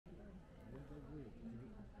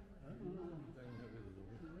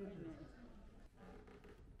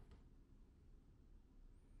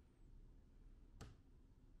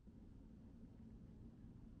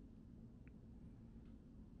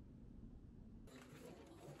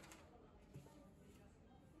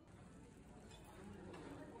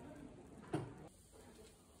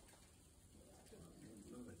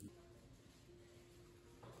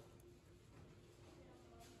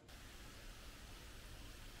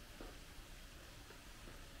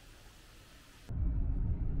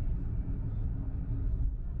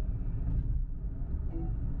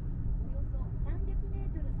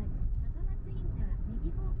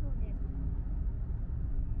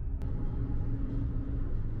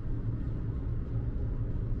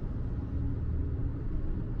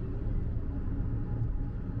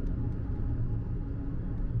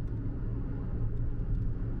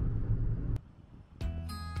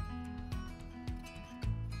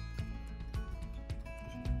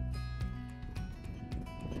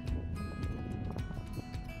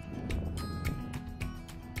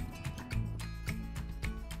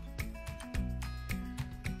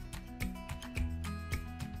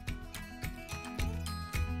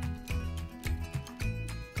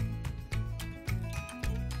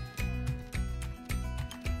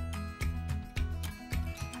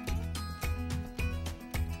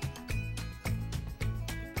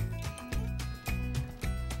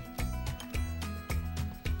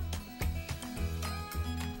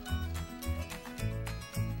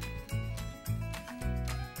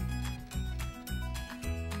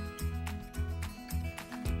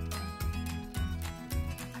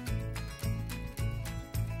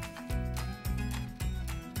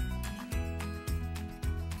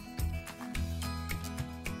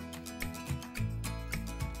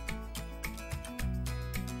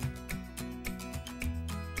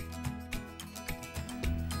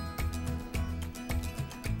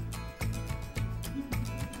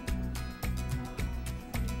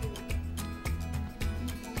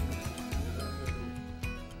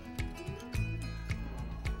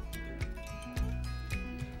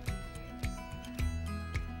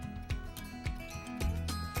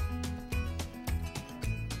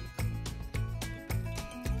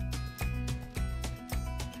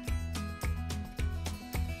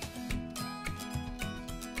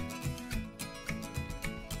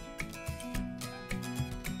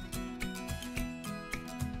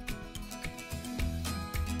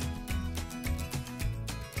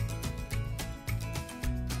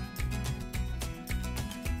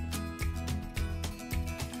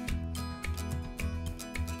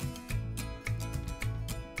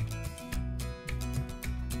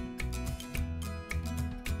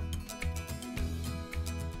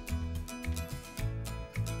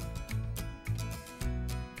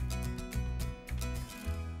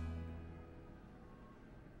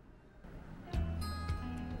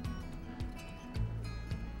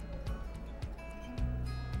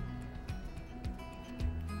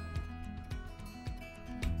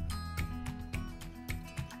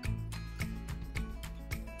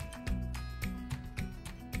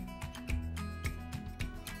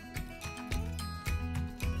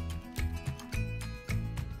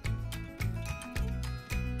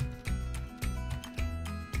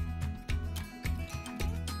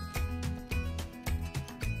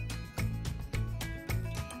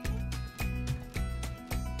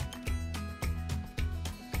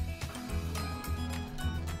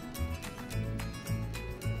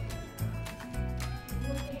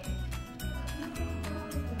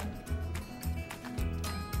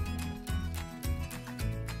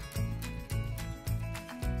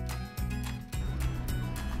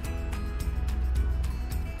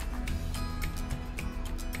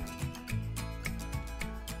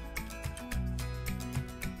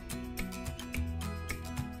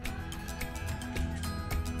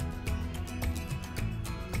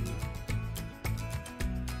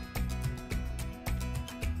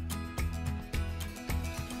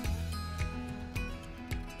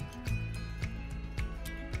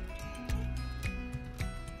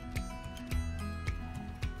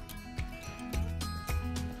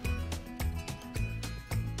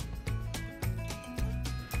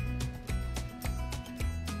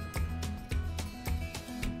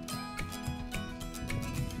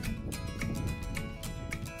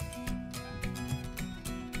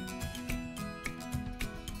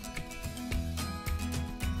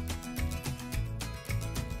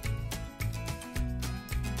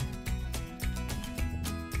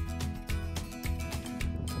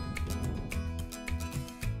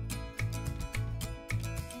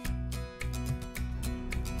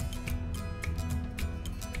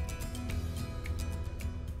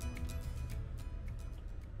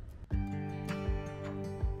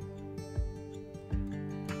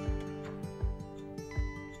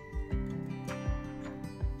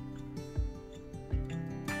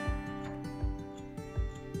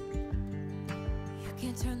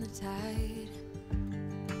can't turn the tide.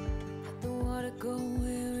 Let the water go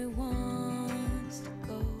where it wants to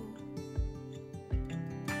go.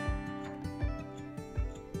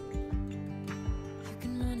 You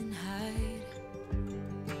can run and hide.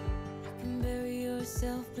 You can bury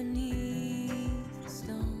yourself beneath the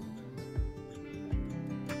stone.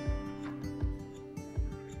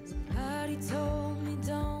 Somebody told me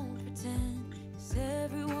don't pretend, 'cause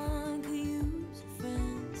everyone could use a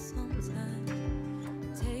friend sometimes.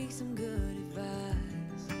 Take some good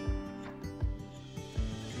advice.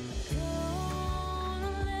 Don't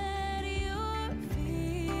let your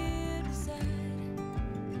fear decide.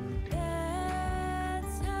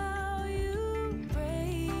 That's how you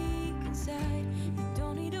break inside. You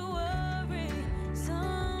don't need to worry.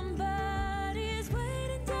 Somebody's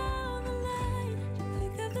waiting down the line to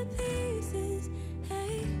pick up the pieces.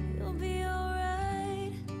 Hey, you'll be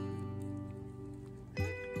alright.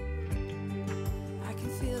 I can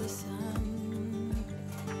feel the sun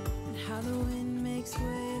and how the wind makes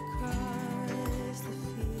way across the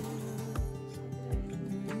fields.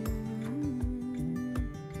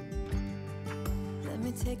 Let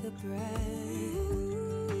me take a breath.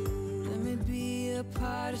 Let me be a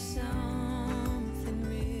part of something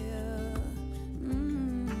real.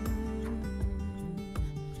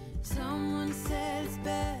 Someone said it's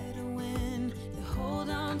better when you hold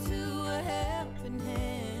on to a helping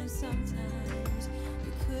hand. Sometimes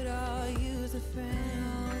we could all use a friend.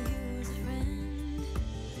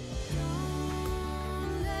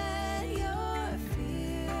 Don't let your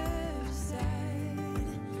fear decide.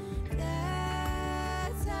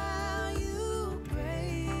 That's how you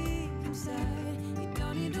break inside. You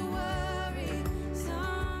don't need to worry.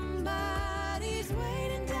 Somebody's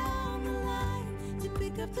waiting down the line to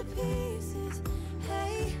pick up the pieces.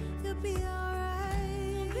 Hey, you'll be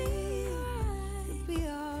alright. You'll be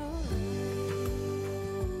alright.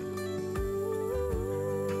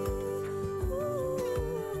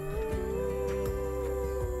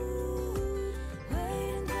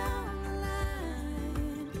 Waiting down the line.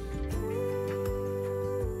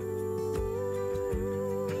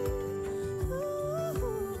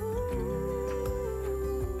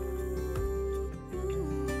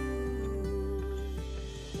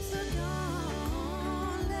 So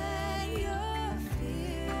don't let your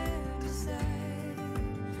fear decide.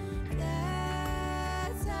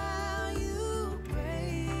 That's how you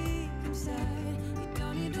break inside. You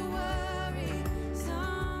don't need to worry.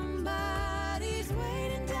 Somebody's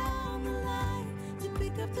waiting down the line to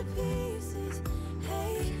pick up the pieces.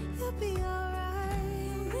 Hey, you'll be alright.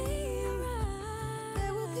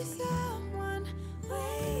 There will be someone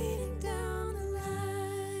waiting down the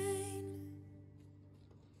line.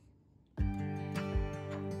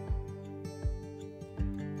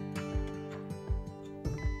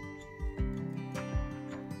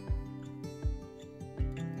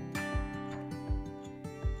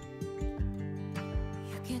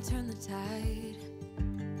 You can't turn the tide.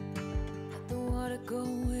 Let the water go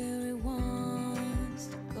where it wants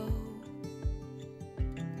to go.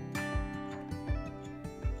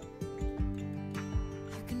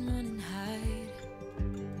 You can run and hide.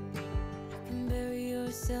 You can bury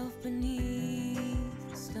yourself beneath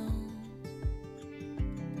the stones.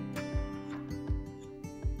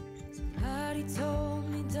 Somebody told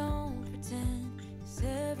me don't pretend, 'cause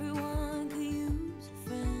everyone could use a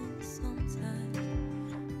friend sometimes.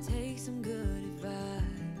 Take some good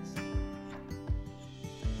advice.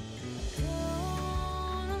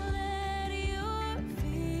 Don't let your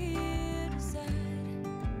fear decide.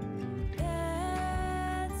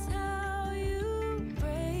 That's how you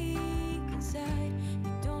break inside.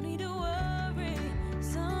 You don't need to worry.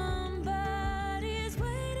 Somebody's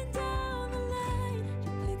waiting down the line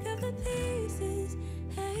to pick up the pieces.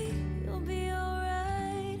 Hey, you'll be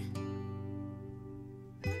alright.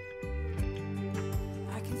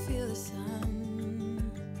 I can feel the sun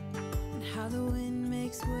and how the wind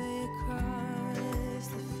makes way across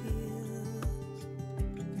the fields.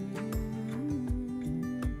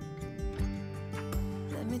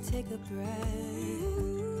 Let me take a breath.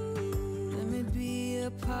 Let me be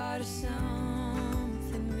a part of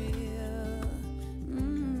something real.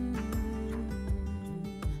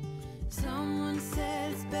 Someone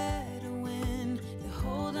said it's better when you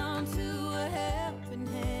hold on to a helping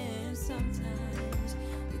hand. Sometimes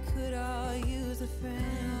we could all use a friend.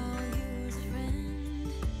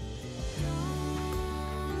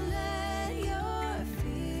 Don't let your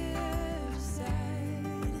fear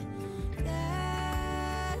decide.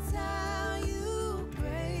 That's how you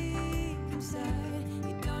break inside.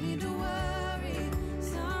 You don't need to worry.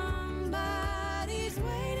 Somebody's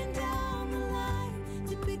waiting down the line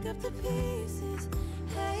to pick up up the pieces.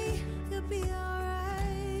 Hey, you'll be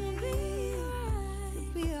alright.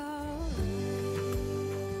 You'll be alright.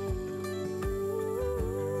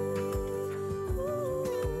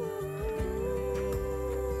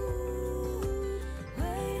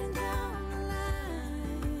 Waiting down the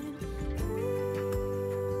line.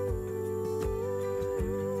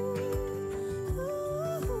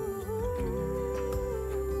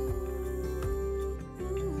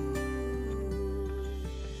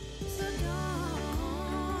 So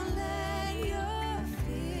don't let your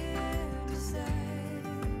fear decide.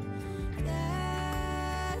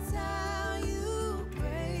 That's how you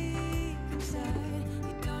break inside.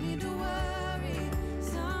 You don't need to worry.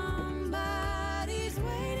 Somebody's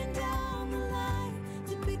waiting down the line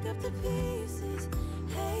to pick up the pieces.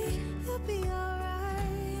 Hey, you'll be alright.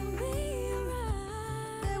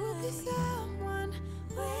 There will be someone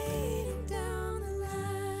waiting down the line.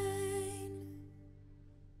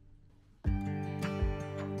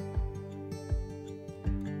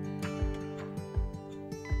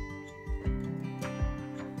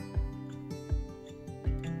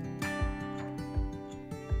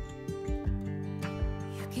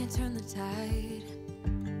 You can't turn the tide.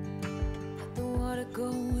 Let the water go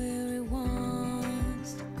where it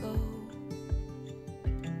wants to go.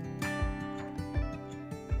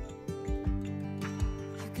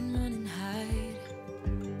 You can run and hide.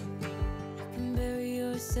 You can bury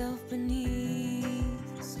yourself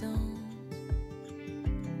beneath the stones.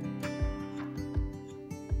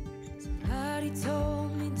 Somebody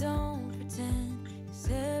told me don't pretend, 'cause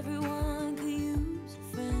everyone could use a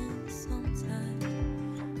friend sometimes.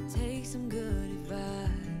 Take some good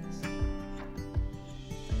advice.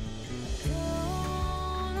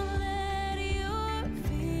 Don't let your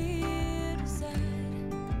fear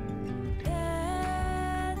decide.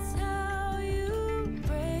 That's how you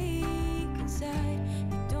break inside.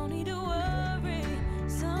 You don't need to worry.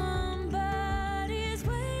 Somebody is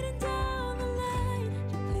waiting down the line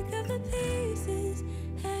to pick up the pieces.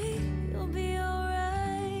 Hey, you'll be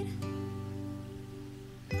alright.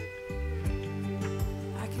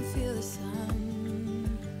 I can feel the sun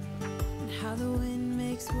and how the wind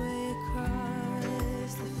makes way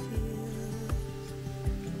across the field.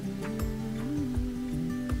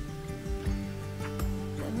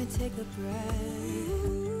 Let me take a breath.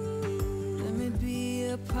 Let me be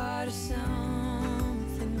a part of something